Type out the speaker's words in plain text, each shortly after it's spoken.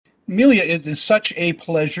Amelia, it is such a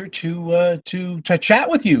pleasure to chat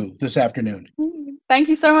with you this afternoon. Thank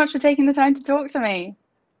you so much for taking the time to talk to me.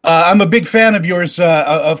 I'm a big fan of yours,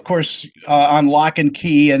 of course, on Lock and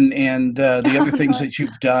Key and the other Oh, things no. that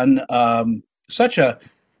you've done. Such a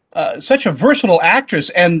such a versatile actress,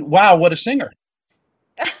 and wow, what a singer!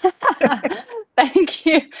 Thank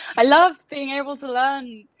you. I love being able to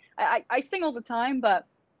learn. I sing all the time, but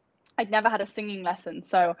I'd never had a singing lesson.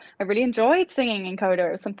 So I really enjoyed singing in CODA.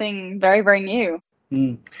 It was something very, very new.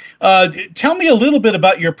 Mm. Tell me a little bit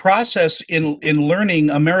about your process in learning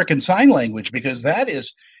American Sign Language, because that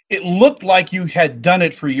is, it looked like you had done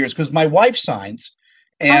it for years. Because my wife signs,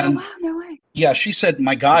 Oh, and wow, no way. yeah, she said,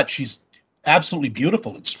 "My God, she's absolutely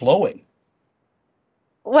beautiful. It's flowing."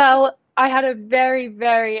 Well, I had a very,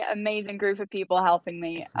 very amazing group of people helping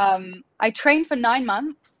me. I trained for 9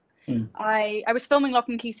 months. Mm. I was filming Lock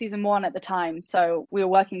and Key season one at the time, so we were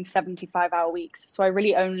working 75-hour weeks. So I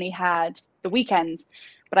really only had the weekends,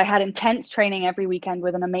 but I had intense training every weekend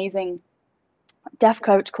with an amazing deaf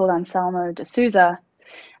coach called Anselmo de Souza.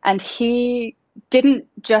 And he didn't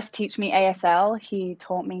just teach me ASL, he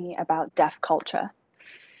taught me about deaf culture.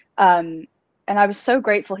 Um, and I was so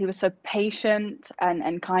grateful. He was so patient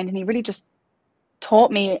and kind, and he really just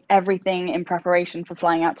taught me everything in preparation for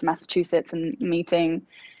flying out to Massachusetts and meeting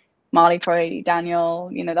Marley, Troy, Daniel,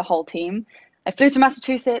 the whole team. I flew to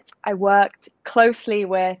Massachusetts. I worked closely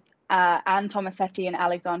with Anne Tomasetti and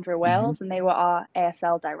Alexandra Mhm. Wales, and they were our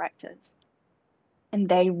ASL directors. And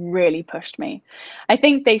they really pushed me. I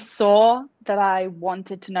think they saw that I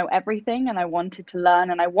wanted to know everything and I wanted to learn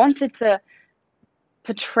and I wanted to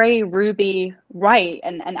portray Ruby right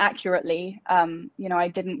and accurately. I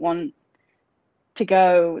didn't want to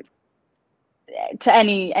go to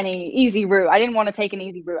any easy route. I didn't want to take an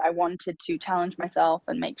easy route. I wanted to challenge myself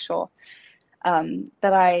and make sure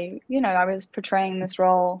that I was portraying this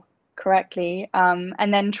role correctly.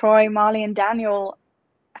 And then Troy, Marley, and Daniel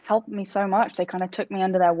helped me so much. They kind of took me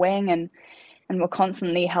under their wing and were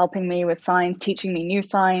constantly helping me with signs, teaching me new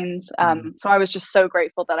signs. Mhm. So I was just so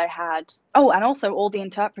grateful that I had. Oh, and also all the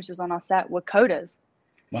interpreters on our set were coders.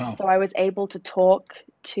 Wow. So I was able to talk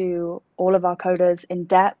to all of our coders in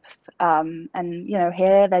depth, and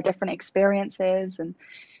hear their different experiences. And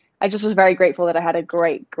I just was very grateful that I had a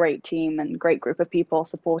great, great team and great group of people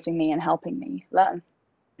supporting me and helping me learn.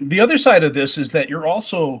 The other side of this is that you're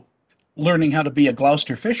also learning how to be a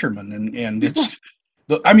Gloucester fisherman, and it's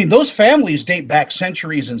I mean, those families date back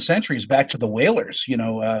centuries and centuries back to the whalers.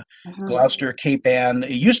 Mhm. Gloucester, Cape Ann.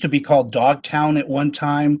 It used to be called Dogtown at one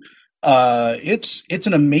time. It's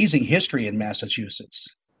an amazing history in Massachusetts.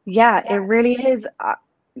 Yeah, it really is.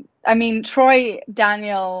 I mean, Troy,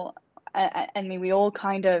 Daniel, and me, we all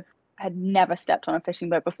kind of had never stepped on a fishing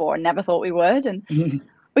boat before and never thought we would. And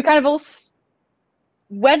we kind of all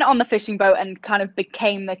went on the fishing boat and kind of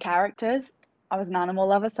became the characters. I was an animal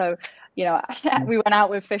lover, so we went out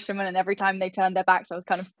with fishermen, and every time they turned their backs, I was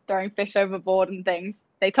kind of throwing fish overboard and things.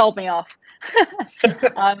 They told me off.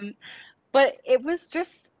 um, but it was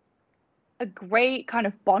just a great kind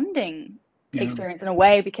of bonding Yeah. experience in a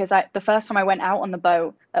way because the first time I went out on the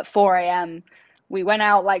boat at 4 a.m., we went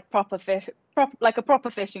out like like a proper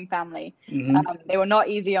fishing family. Hmm. They were not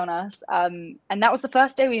easy on us. And that was the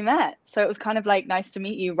first day we met. So it was kind of like, nice to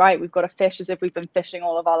meet you. Right. We've got to fish as if we've been fishing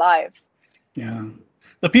all of our lives. Yeah.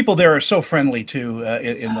 The people there are so friendly too,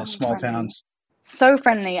 in those So small friendly. towns. So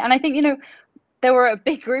friendly. And I think, there were a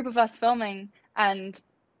big group of us filming, and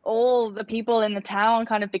all the people in the town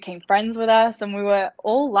kind of became friends with us, and we were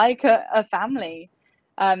all like a family.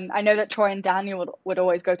 I know that Troy and Daniel would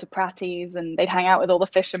always go to Pratties, and they'd hang out with all the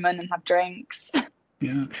fishermen and have drinks.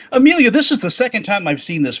 Yeah. Amelia, this is the second time I've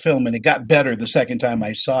seen this film, and it got better the second time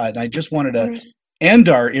I saw it. And I just wanted to end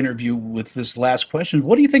our interview with this last question.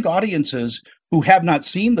 What do you think audiences who have not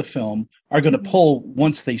seen the film are going to Mhm. pull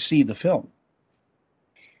once they see the film?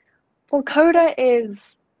 Well, Coda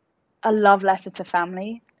is a love letter to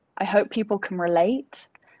family. I hope people can relate.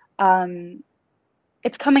 Um,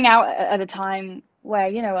 it's coming out at a time where,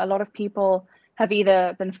 a lot of people have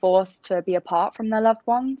either been forced to be apart from their loved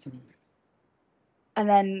ones, and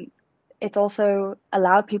then it's also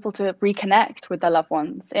allowed people to reconnect with their loved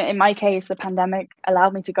ones. In my case, the pandemic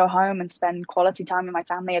allowed me to go home and spend quality time with my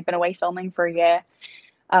family. I'd been away filming for a year.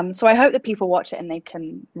 So I hope that people watch it and they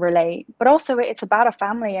can relate. But also, it's about a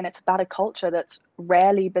family and it's about a culture that's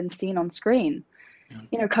rarely been seen on screen.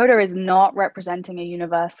 Yeah. Coda is not representing a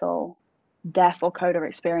universal deaf or coda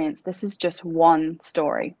experience. This is just one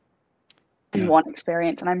story and Yeah. one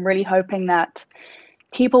experience. And I'm really hoping that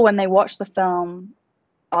people, when they watch the film,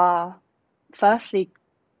 are firstly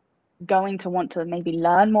going to want to maybe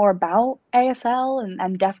learn more about ASL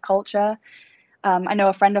and deaf culture. I know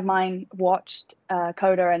a friend of mine watched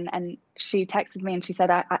CODA, and she texted me and she said,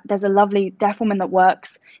 there's a lovely deaf woman that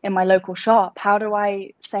works in my local shop. How do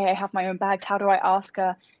I say I have my own bags? How do I ask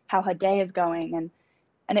her how her day is going?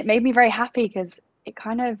 And it made me very happy because it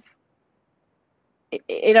kind of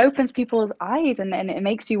it opens people's eyes, and it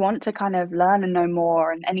makes you want to kind of learn and know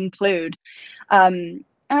more and include. And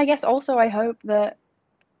I guess also I hope that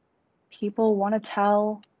people want to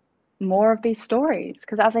tell more of these stories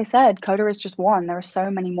because, as I said, CODA is just one. There are so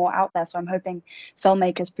many more out there. So I'm hoping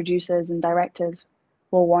filmmakers, producers, and directors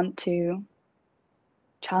will want to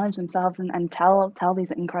challenge themselves and tell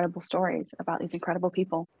these incredible stories about these incredible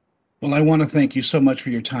people. Well, I want to thank you so much for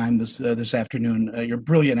your time this afternoon. You're a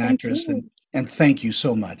brilliant Thank actress, you. and thank you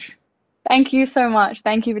so much. Thank you so much.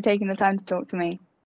 Thank you for taking the time to talk to me.